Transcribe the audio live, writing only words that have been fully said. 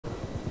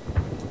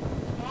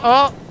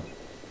Oh!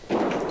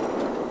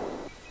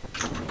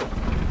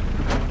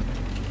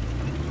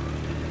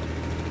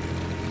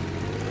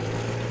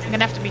 I'm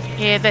gonna have to be...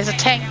 Yeah, there's a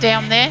tank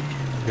down there.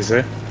 Is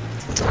there?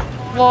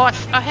 What?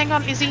 Oh, hang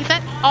on, is he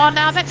that? Oh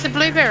no, that's the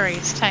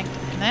blueberries tank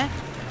in there.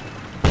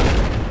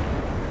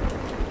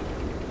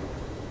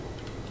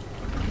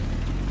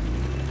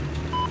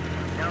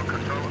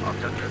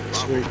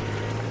 Sweet.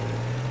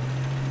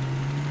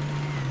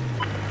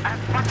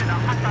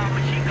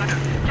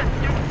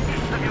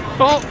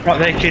 Oh! Right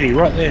there, Kitty,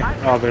 right there.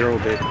 Oh, they're all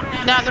dead.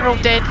 No, they're all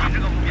dead.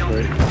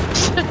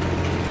 Sweet.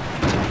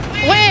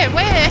 Where?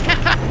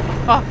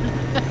 Oh.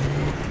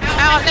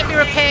 Oh, let me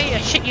repair you.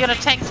 Shit, your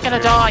tank's gonna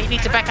die. You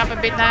need to back up a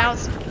bit,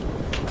 Nails.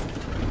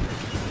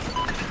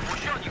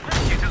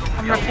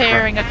 I'm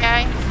repairing,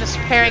 okay? I'm just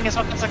repairing as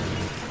long as I...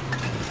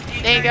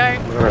 There you go.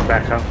 I'm gonna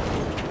back up.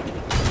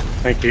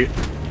 Thank you.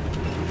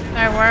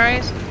 No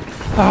worries.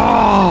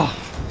 Ah!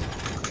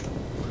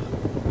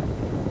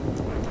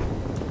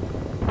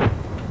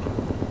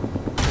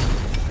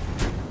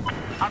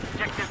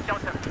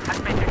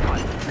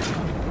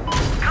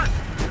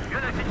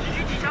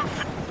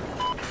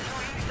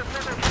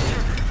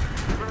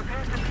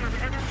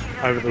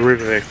 Over the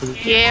river there.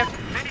 Yeah.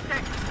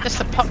 Just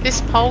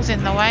this pole's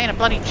in the way and a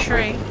bloody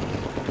tree.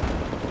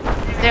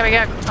 There we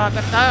go. Oh,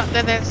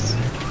 no, there's...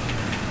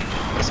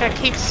 Just gotta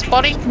keep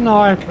spotting.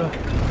 Sniper.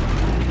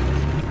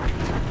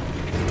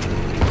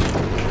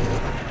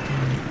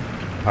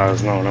 Oh,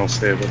 there's no one else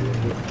there, but...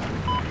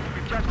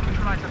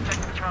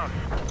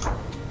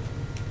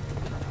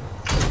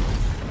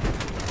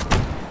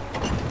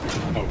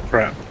 Oh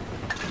crap.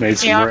 Need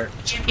some wreck.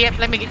 Yep,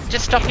 let me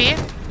just stop here.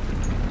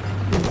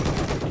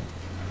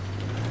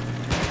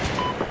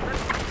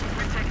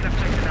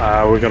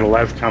 We've got a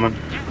lav coming.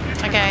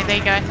 Okay, there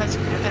you go. That's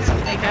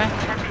there you go.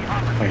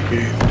 Thank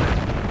you.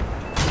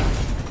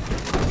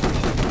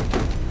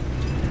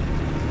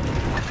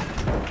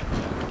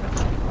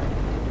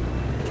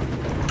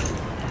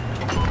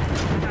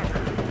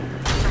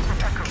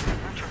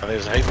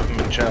 There's a heap of them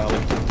in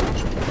Charlie.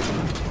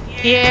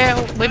 Yeah,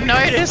 we've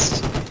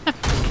noticed.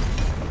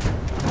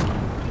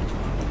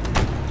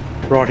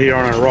 Right here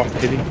on our right,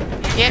 Kitty.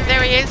 Yep,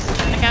 there he is.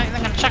 Okay, I'm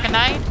gonna chuck a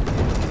nade.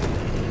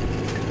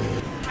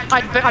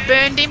 I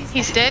burned him,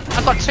 he's dead.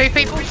 I've got 3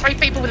 people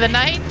with a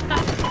nade.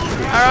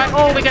 Alright,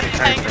 oh, we got a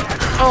tank.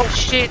 Oh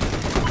shit.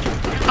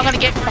 I'm gonna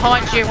get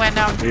behind you when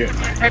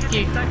prep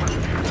you.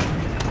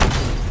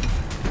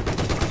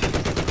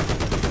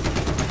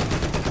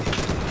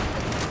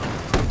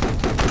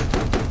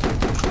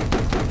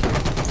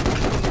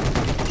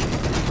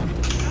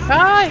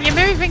 Oh, you're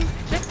moving.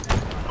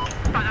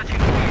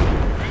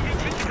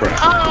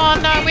 Oh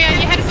no, you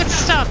had a good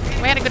start.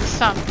 We had a good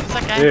start. It's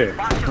okay.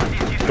 Yeah.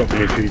 Got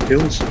me a few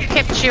kills.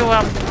 Kept you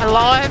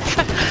alive.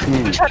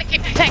 Trying to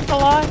keep the tank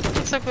alive.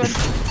 That's so good.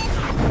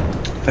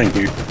 Thank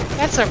you.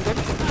 That's so good.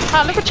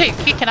 Oh, look at you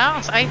kicking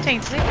ass.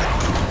 18-6.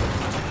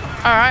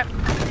 Alright.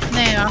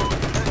 Now.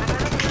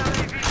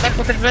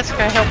 Let's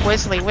go help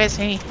Wesley. Where's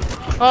he?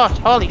 Oh,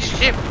 holy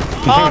shit.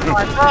 Oh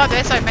my god,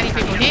 there's so many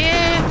people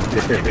here.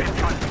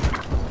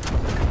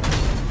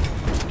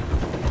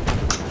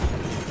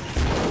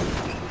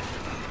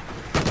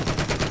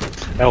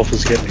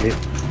 Alpha's getting hit.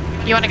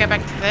 You want to go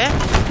back to there?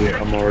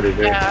 Yeah, I'm already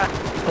there. Yeah.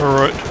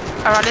 Alright.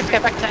 Alright, let's go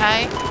back to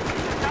A.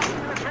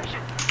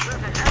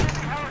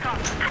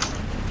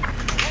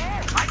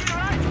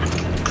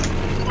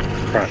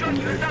 Crap, I'm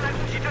dead.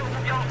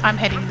 I'm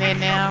heading there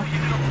now.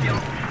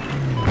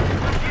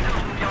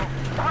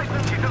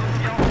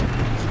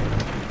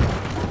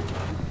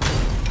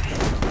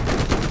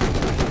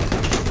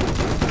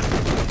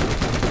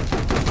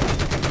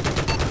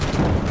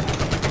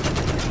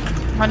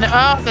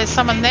 Oh, there's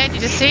someone there.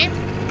 Did you see him?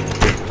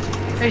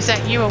 Who's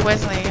that? You or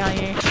Wesley, are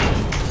you?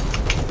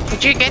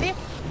 Did you get him?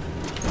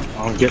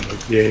 I'm getting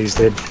it. Yeah, he's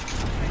dead.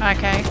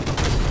 Okay.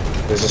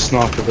 There's a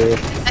sniper there.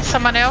 That's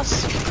someone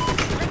else?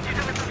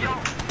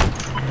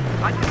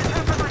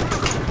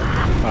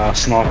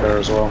 Sniper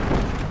as well.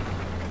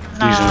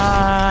 Using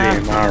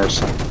DMR or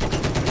something.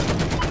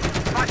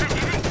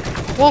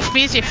 Wolf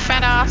Muse, you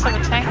fat ass of a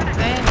tank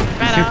there.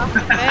 Fat ass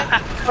there.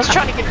 I was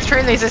trying to get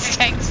through these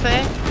tanks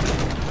there.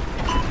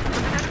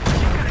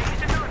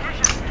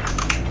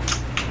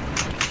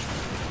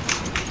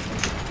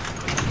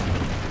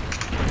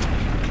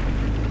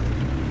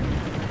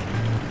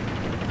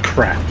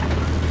 Crap.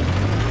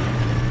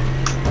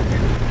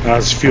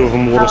 There's a few of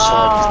them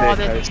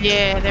waterside.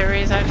 Yeah, there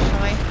is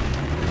actually.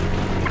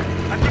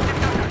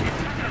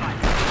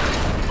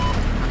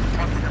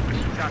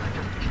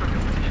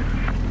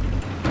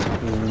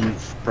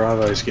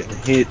 Bravo's getting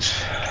hit.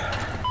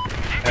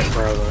 At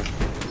Bravo.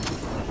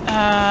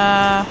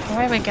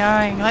 Where are we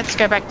going? Let's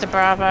go back to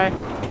Bravo.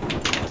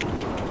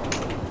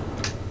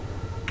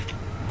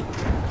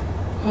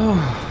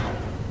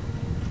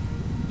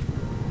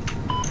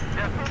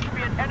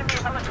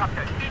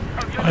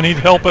 I need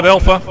help at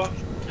Alpha.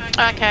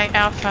 Okay,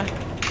 Alpha.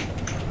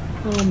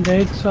 Oh, I'm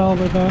dead, so I'll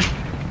be back.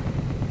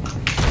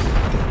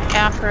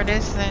 Alpha it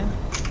is then.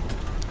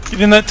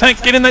 Get in that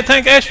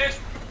tank, Ash!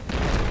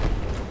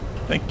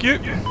 Thank you.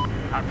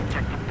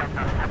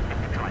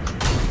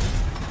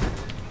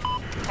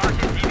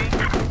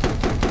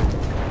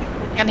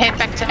 And head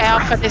back to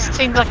Alpha. This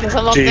seems like there's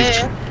a lot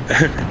there.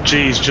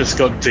 G's just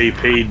got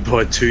DP'd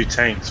by 2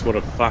 tanks. What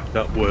a fucked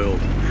up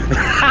world. Oh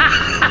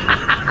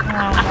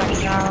my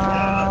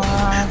god.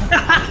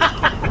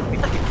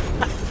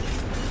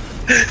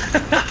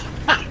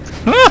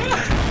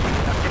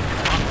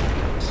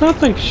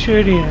 Something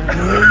shooting at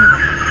me.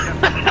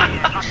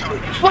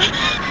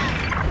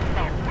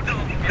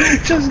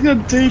 Just got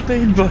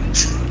DP'd by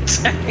 2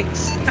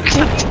 tanks.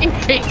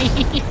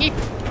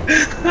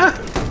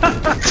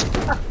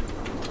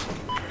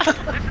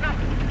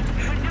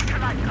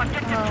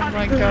 Oh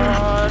my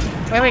god.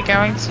 Where are we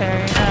going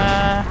to?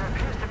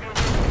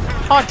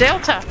 Oh,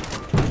 Delta!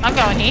 I'm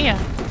going here.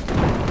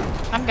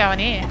 I'm going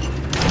here.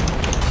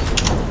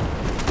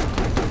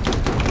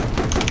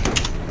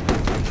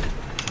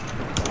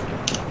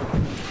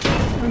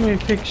 Let me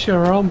fix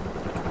your arm.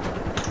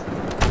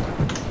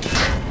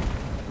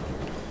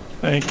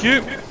 Thank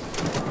you.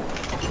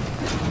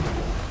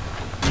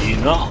 You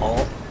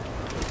know.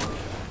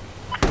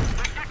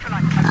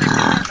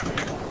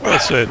 Well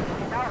said.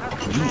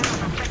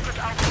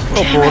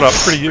 Well brought up,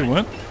 pretty you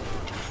weren't.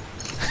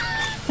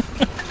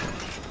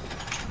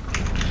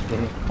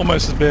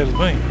 Almost as bad as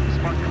me.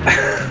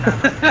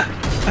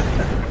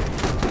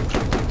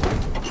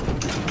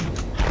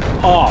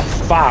 Oh,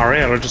 far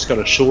out. I just got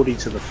a shorty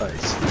to the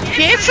face.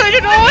 Yeah, so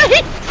did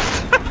I!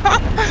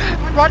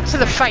 Right to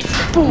the face.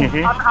 Boom.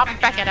 I'm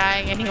back at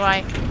A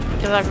anyway,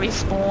 because I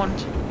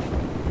respawned.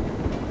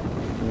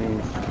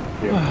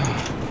 Yeah.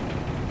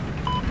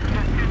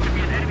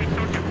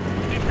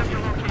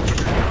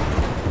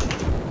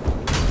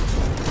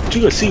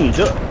 You gotta see me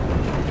do it.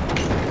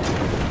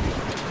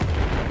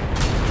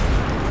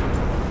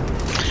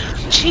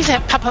 Jeez,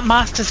 that Puppet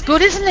Master's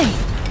good, isn't he?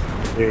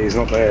 Yeah, he's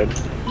not bad.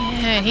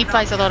 Yeah, he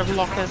plays a lot of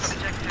lockers.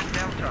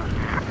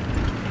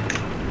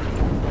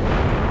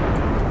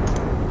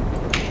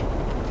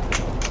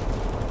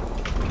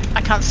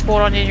 I can't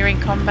spawn on you, you're in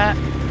combat.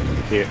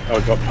 Yeah, I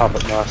got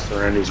Puppet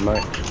Master and his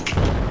mate.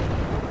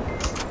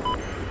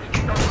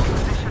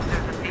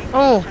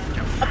 Oh,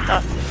 what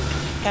the?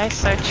 Okay,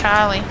 so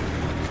Charlie.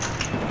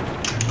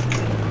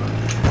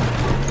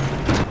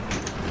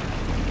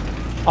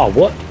 Oh,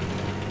 what?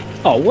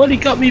 Oh, what? He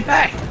got me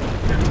back!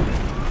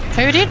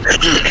 Who did?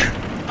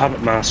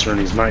 Puppet Master and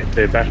his mate,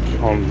 they're back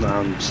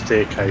on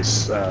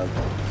staircase,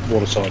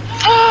 waterside.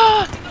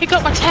 Oh, he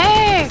got my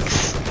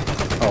tags!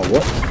 Oh,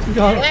 what?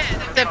 Got it.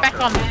 They're back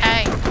on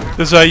A.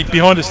 There's a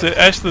behind us there.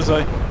 Ash, there's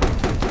a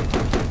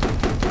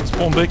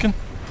spawn beacon.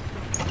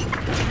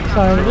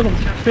 So a little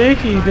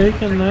beaky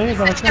beacon there,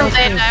 but I Still can't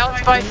there see. now,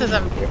 both of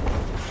them.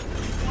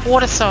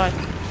 Waterside.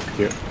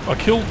 Yeah. I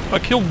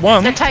killed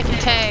one. They're taking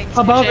tags.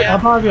 Above it, Yeah.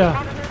 above you.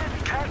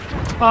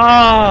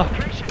 Ah!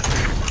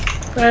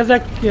 There's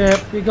a, yeah,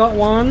 you got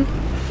one.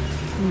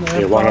 And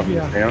they're Yeah, one of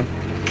above them you. down.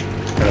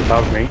 And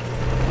above me.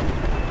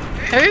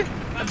 Who?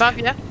 Above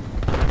you?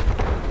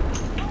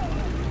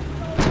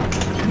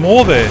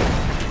 More there.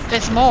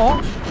 There's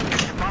more.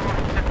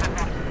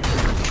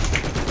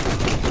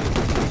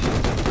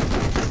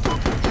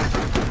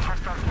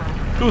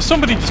 There was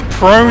somebody just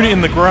prone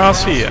in the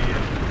grass here.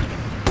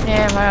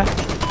 Yeah, well,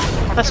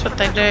 that's what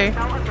they do.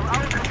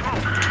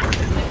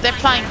 They're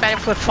playing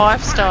Battlefield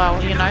 5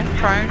 style, you know,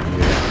 prone.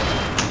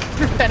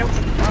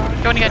 Battlefield 5. Do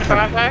you want to go to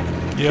Bravo?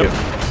 Yep.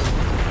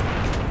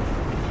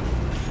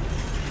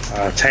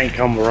 Tank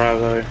on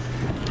Bravo.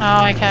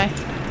 Oh, okay.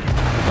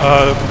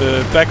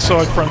 The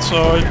backside, front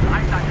side,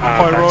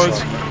 high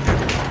rise.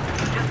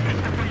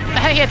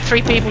 He had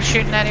 3 people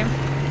shooting at him.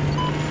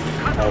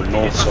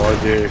 North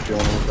side, yeah, if you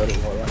want to look at it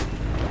like that.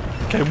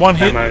 Okay, one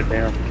hit. Ammo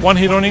down. One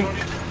hit on him.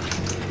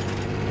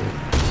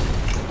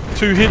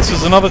 2 hits.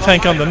 There's another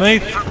tank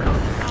underneath.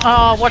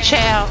 Oh, watch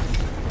out.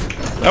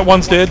 That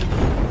one's dead.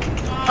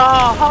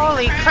 Oh,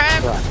 holy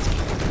crap.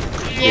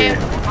 Yeah,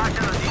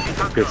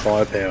 Good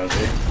firepower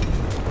there.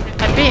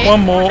 a bit.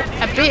 One more.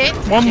 A bit.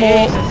 One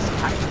more. Jesus.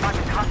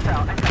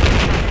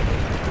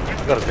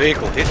 I've got a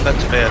vehicle hit,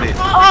 that's about it.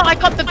 Oh, I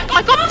got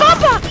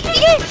Bubba!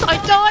 Yes, I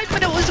died,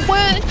 but it was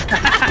worth.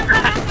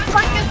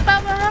 Fuck it,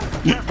 Bubba.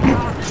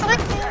 Fuck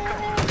it.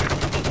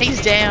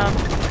 He's down.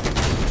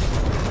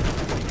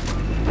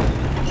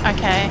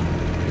 Okay.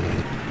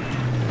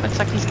 Looks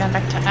like he's going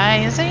back to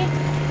A, is he?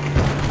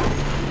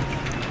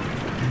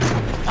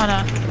 Oh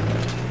no.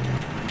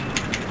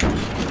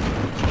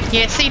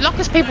 Yeah, see,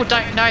 Lockers people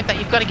don't know that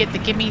you've got to get the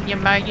gimme your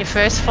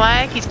first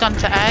flag. He's gone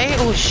to A.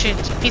 Oh shit.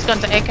 He's gone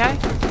to Echo.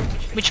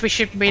 Which we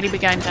should really be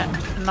going to,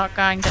 not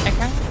going to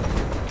Echo.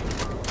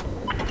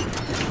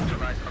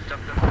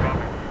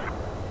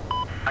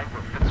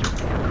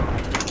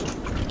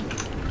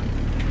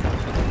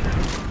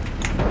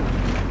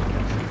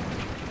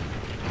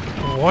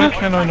 Why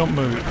can I not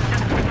move?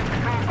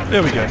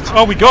 There we go.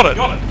 Oh, we got it.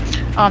 Oh,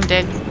 I'm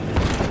dead.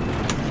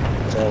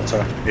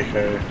 Delta,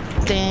 Echo,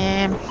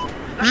 Damn.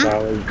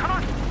 Charlie.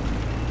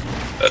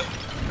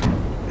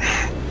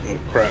 Oh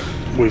crap,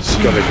 we've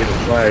got to get a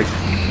flag.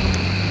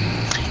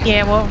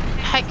 Yeah, well,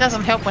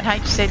 Doesn't help when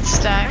HZ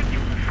stack.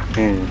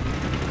 Hmm. You know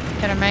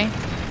what I mean?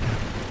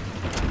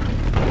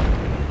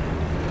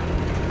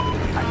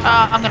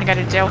 I'm gonna go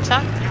to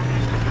Delta.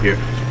 Yeah.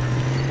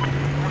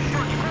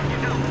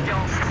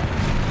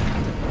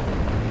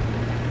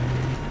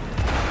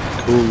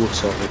 Cool,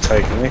 looks like we're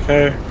taking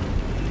Echo.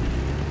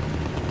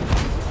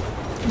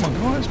 Come on,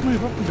 guys,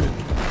 move up a bit.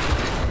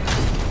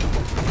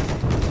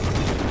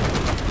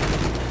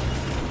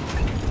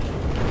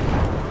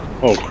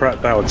 Oh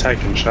crap, they were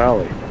taking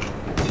Charlie.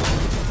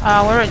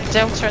 We're at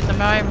Delta at the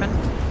moment.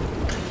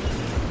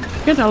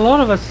 Getting a lot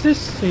of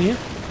assists here.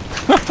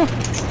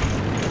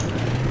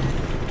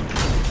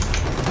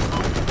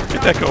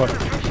 Get that guy.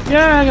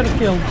 Yeah, I got a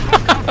kill.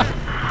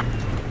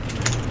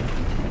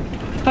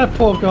 That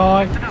poor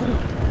guy.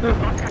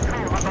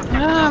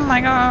 Oh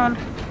my god.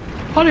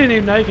 I didn't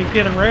even know you could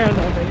get around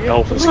over here.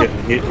 Alpha's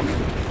getting hit. Do you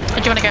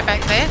want to go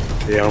back there?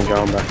 Yeah, I'm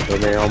going back there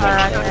now.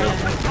 Alright.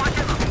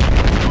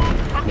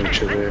 I'll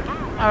meet you there.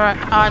 Alright.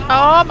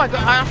 Oh my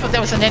god. I thought there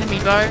was an enemy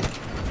boat.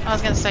 I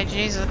was going to say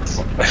Jesus.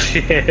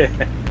 Yeah.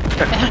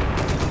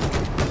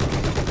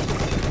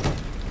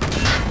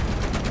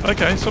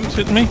 Okay, something's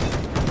hitting me.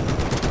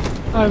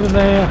 Over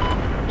there.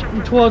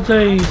 Towards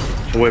the...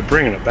 We're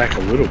bringing it back a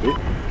little bit.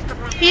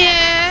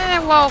 Yeah,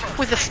 well,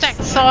 with the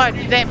stacked side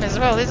of them as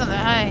well, isn't it,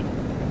 hey?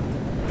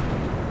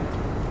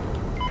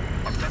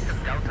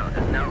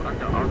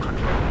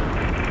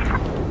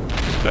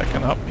 He's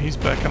backing up. He's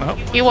backing up.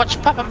 You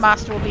watch, Puppet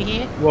Master will be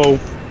here. Whoa.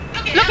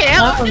 Look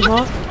out! That one's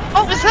not.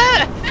 What was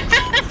that?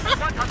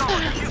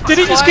 Did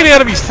he just get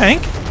out of his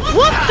tank?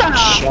 What the?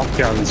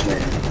 Shotguns,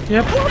 man.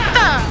 Yep. What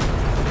the?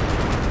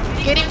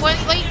 Get him,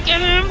 Wesley!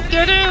 Get him!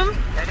 Get him!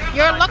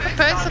 You're a lucky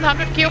person,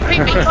 100 kill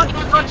people. He's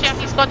got you.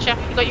 He's got you.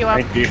 He got you up.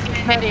 Thank you.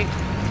 Medic.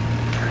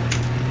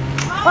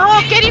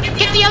 Oh, get him!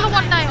 Get the other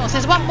one, Nails.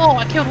 There's one more.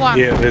 I killed one.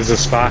 Yeah, there's a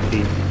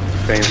Sparky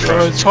thing.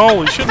 Oh, it's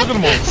holy shit, look at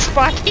them all.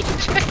 Spiky.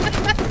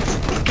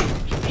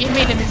 You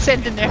mean an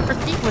incendiary?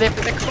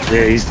 Whatever they're called.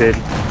 Yeah, he's dead.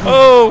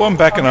 Oh, I'm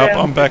backing up.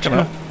 I'm backing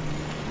up.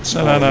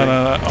 No,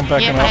 I'm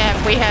backing up.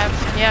 Yeah, we have.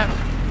 Yeah.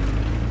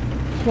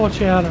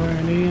 Watch out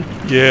around here.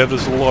 Yeah,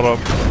 there's a lot of...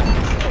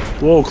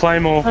 Whoa,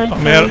 Claymore. Hey,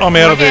 I'm out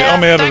of there.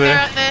 I'm out of Don't go there.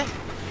 out there.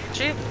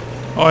 Shoot.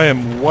 I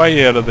am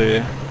way out of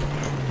there.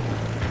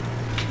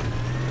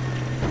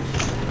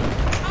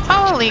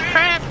 Holy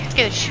crap!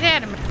 Get the shit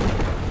out of me.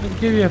 I'll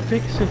give you a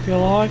fix if you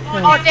like.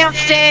 Oh,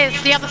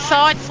 downstairs. The other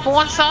side,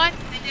 spawn side.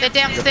 They're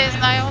downstairs,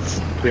 Nails.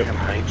 Yep.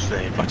 Hates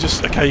them. I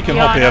just... Okay, you can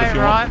Yeah, hop I out know, if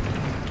you right?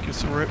 want.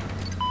 Gives a rip.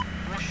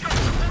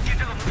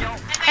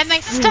 And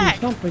they stack.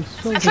 Something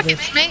still That's to like this.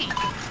 it's me.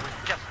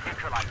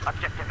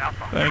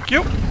 Thank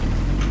you.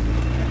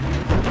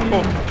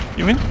 Oh,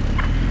 you in?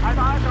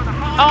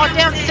 Oh,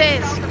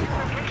 downstairs.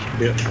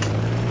 Yep.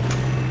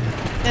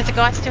 There's a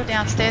guy still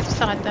downstairs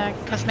beside the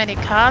cosmetic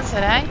cars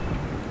today.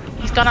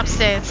 He's gone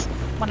upstairs.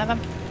 One of them.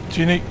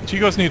 Do you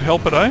guys need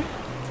help at A?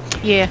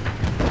 Yeah.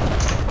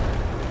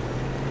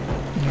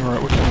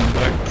 Alright, we're coming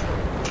back.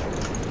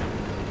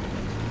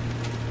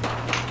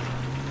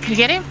 You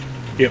get him?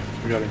 Yep,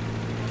 we got him.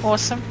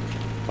 Awesome.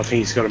 I think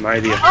he's got a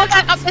mate here. Oh,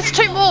 no, there's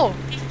two more.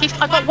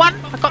 I got one.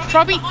 I got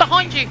Throbby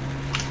behind you.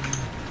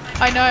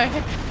 I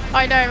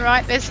know,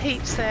 right? There's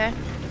heaps there.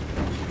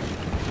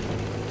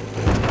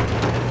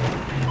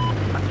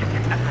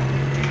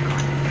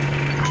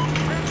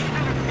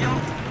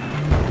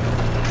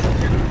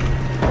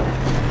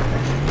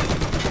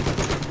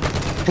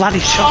 Bloody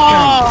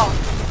shotgun! Oh!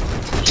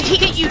 Did he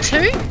get you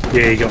too?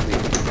 Yeah, he got me.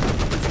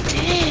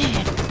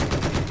 Damn.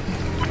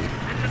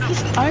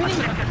 He's owning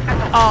it.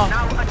 Oh.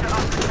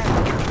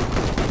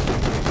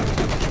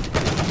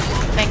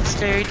 Thanks,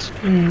 dude.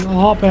 I'll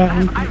hop out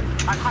and...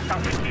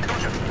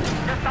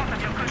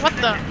 What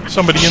the?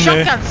 Somebody in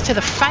there. Shotguns to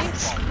the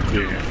face.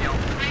 Yeah.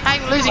 Hey,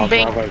 we're losing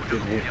B. Bravo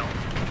getting hit.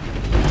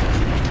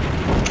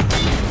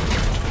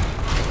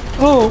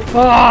 Oh!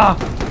 Ah!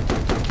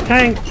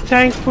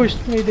 Tank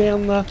pushed me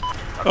down the...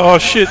 Oh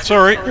shit,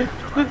 sorry.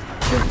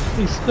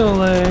 He's still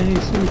there.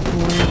 He's in the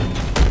corner.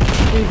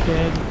 He's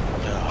dead.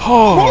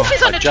 Oh, Wolf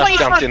is on I a just 25.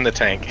 jumped in the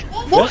tank.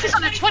 Wolf is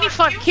on a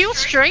 25 kill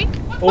streak.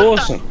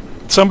 Awesome.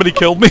 somebody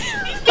killed me.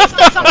 He's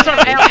got some sort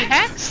of alley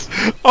hacks.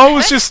 I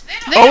was just,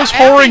 I was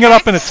whoring it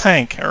up in a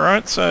tank,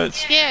 alright? So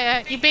it's...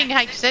 Yeah, you're being a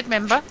HZ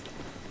member.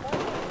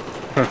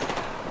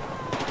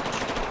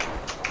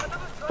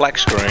 Black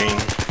screen.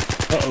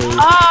 Uh-oh.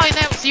 Oh,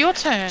 that was your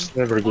turn.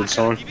 Never a good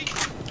sign.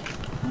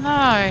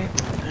 No.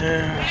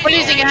 We're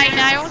losing 8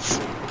 nails.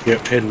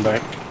 Yep, heading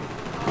back.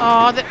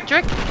 Oh, do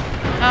you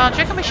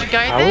reckon we should go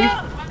there?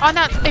 Oh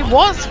no, it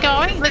was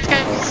going. Let's go.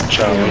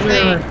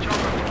 Charlie.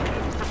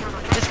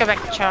 Let's go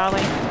back to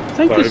Charlie. I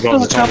think By there's the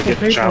still a time couple we of get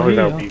to people Charlie,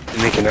 here. they'll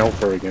be Nick and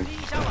Alpha again.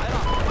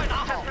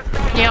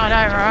 Yeah, I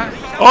know,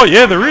 right? Oh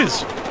yeah, there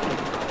is.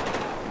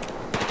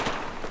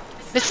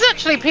 This is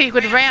actually a pretty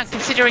good round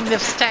considering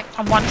they've stacked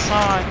on one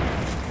side.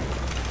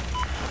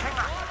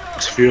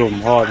 There's a few of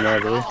them hiding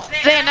over there.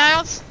 There,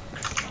 nails.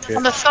 Yeah.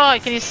 On the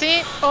side, can you see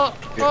it? Oh,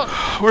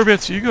 oh.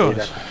 Whereabouts are you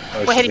guys?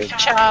 We're heading to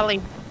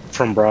Charlie.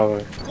 From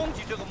Bravo.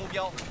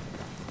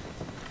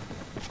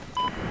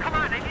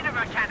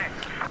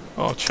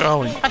 Oh,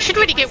 Charlie. I should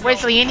really get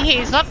Wesley in here.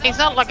 He's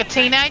not like a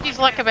teenager. He's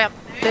like about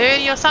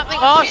 30 or something.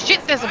 Oh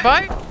shit! There's a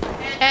boat,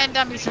 and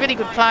he's a really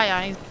good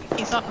player.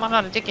 He's not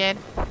a dickhead.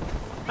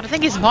 But I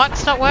think his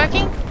mic's not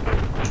working.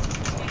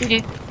 Did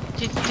you?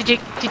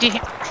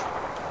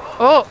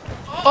 Oh!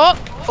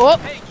 What?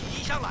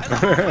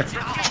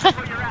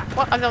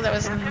 I thought that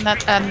was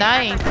a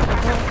name.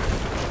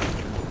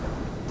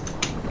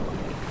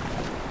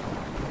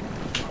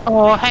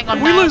 Oh, hang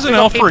on. We losing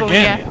Alpha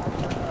again. Here.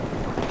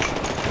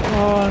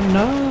 Oh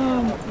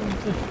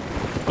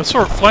no. I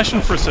saw it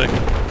flashing for a second.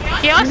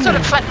 Yeah, I saw it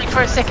flattening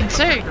for a second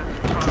too.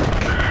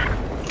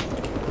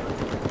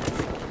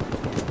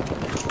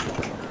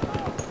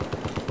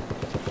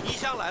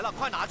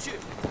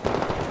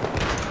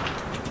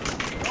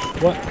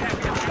 What?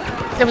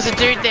 There was a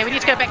dude there. We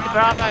need to go back to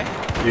Bravo.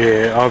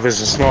 Yeah, oh,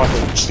 there's a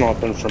sniper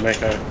sniping from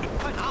Echo.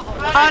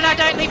 Oh no,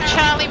 don't leave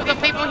Charlie. We've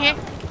got people here.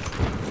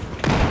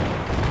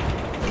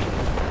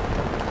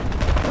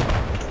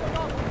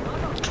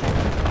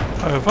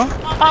 Over.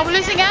 Oh, we're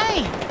losing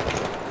A.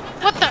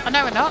 What the? Oh,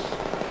 no, we're not.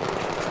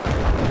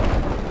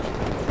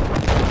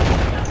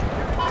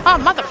 Oh,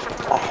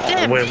 motherfucker.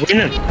 Oh, we're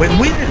winning. We're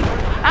winning.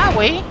 Are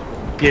we?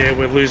 Yeah,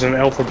 we're losing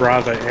Alpha,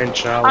 Bravo, and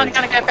Charlie. I'm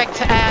gonna go back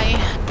to A.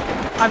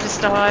 I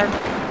just died.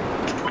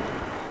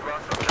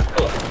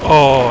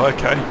 Oh,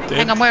 okay. Dead.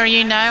 Hang on, where are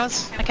you,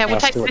 Nails? Okay, we'll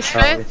take still this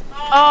Charlie. first.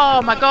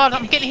 Oh my god,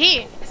 I'm getting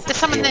hit. There's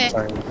someone there.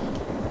 Same.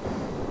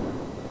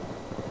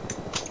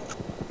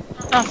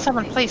 Oh,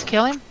 someone please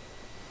kill him.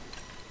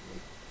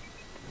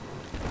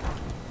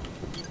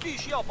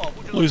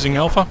 Losing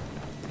Alpha.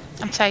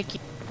 I'm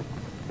taking.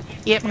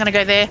 Yep, I'm gonna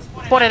go there.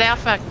 Spotted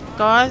Alpha,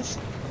 guys.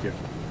 Yep.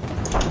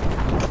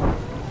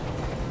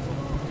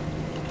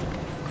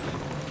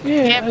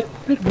 Yeah, Yep. it's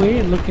a bit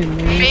weird looking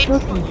there. Big.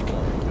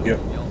 Yep.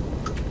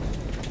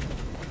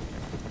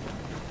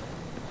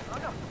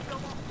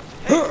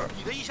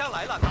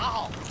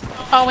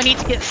 Oh, we need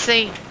to get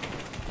C.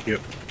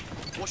 Yep.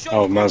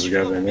 Oh, might as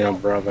well go there now.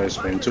 Bravo's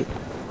been took.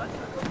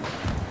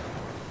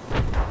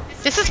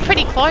 This is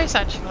pretty close,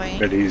 actually.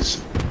 It is.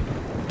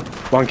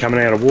 One coming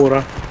out of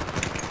water.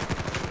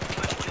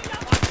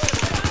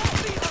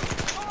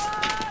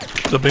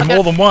 There'll be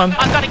more than one.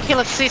 I've got a kill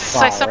assist, so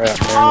Far something.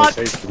 out, man.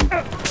 There's heaps of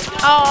them.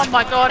 Oh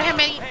my god, how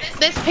many?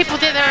 There's people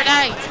there that are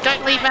at A.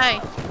 Don't leave A.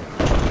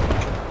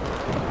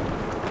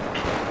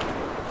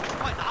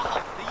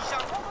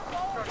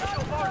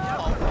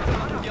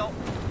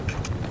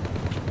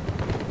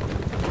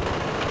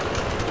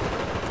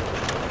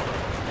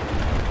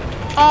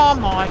 Oh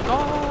my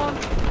god.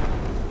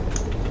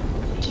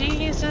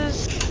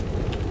 Jesus.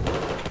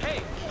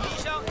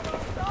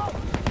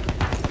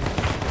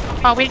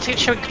 Oh,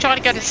 should we try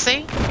to go to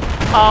C?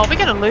 Oh, we're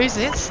gonna lose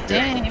this.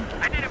 Damn.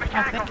 I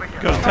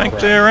think. Got a tank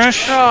there,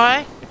 Ash.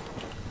 Try.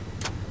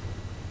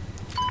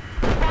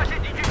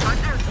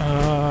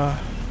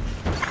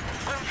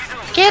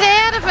 Get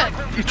out of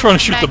it! You're trying to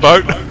shoot the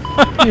boat.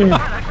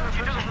 Yeah.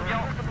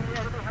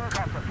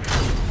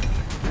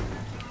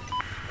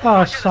 Oh,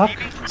 I suck.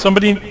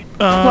 Somebody.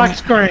 Black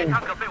screen.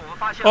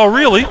 Oh,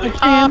 really?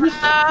 Oh no!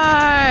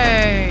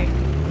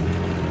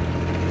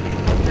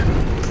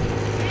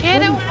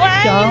 Get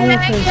away! Down with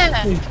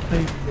Megan! these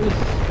people.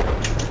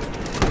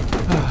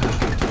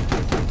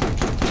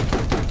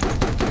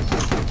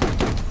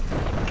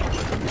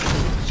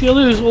 So you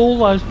lose all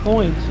those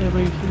points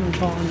every single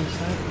time this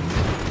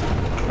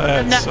happens.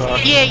 That No,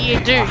 sucks. yeah, you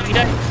do. You don't. You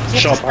have to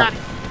Chopper. start.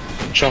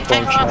 Chop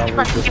on Hang on, Charlie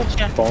I'll get just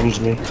you. bombs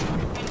me.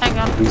 Hang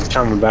on. He's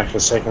coming back a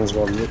second's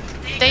one. Look.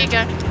 There you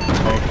go.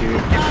 Thank you.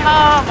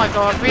 Oh my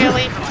god,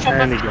 really?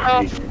 And he Oh,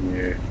 got me.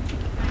 Yeah.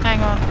 hang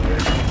on.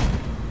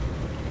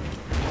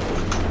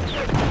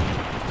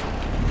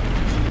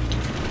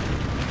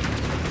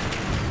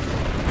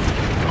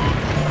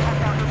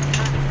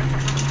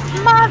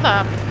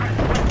 Mother!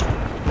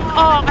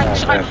 Oh,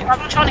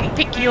 I'm trying to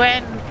pick you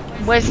and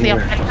Wesley up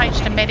and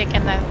changed to medic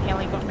and the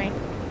heli got me.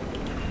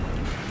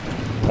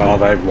 Oh,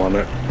 they've won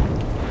it.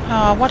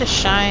 Oh, what a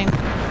shame.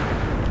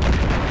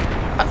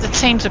 But the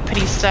teams are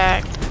pretty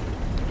stacked.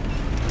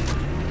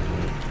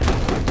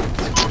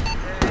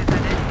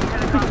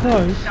 Pretty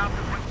close.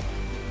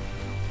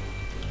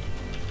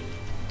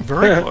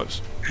 Very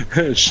close.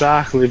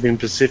 Shark live in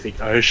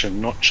Pacific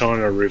Ocean, not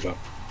China River.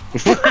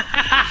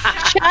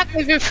 Shark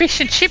live in fish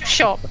and chip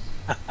shop.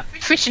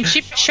 Fish and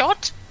chip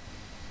shot?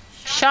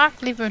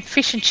 Shark live in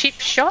fish and chip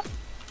shop?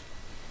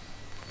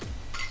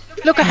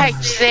 Look at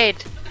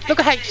HZ. Look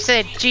at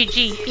HZ.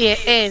 GG. Yeah,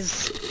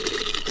 is.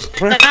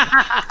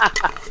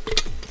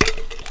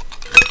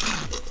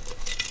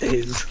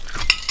 Is.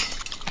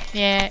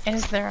 Yeah,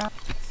 is there are.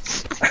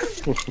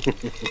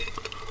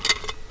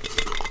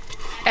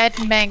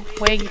 Add mag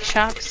where your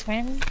shark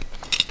swim.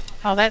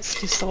 Oh, that's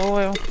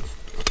disloyal.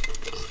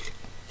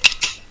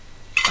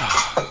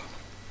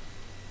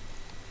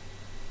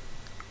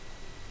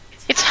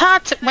 It's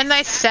hard to when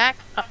they sack.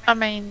 I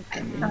mean,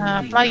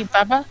 bloody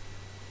Bubba.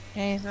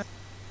 Jesus.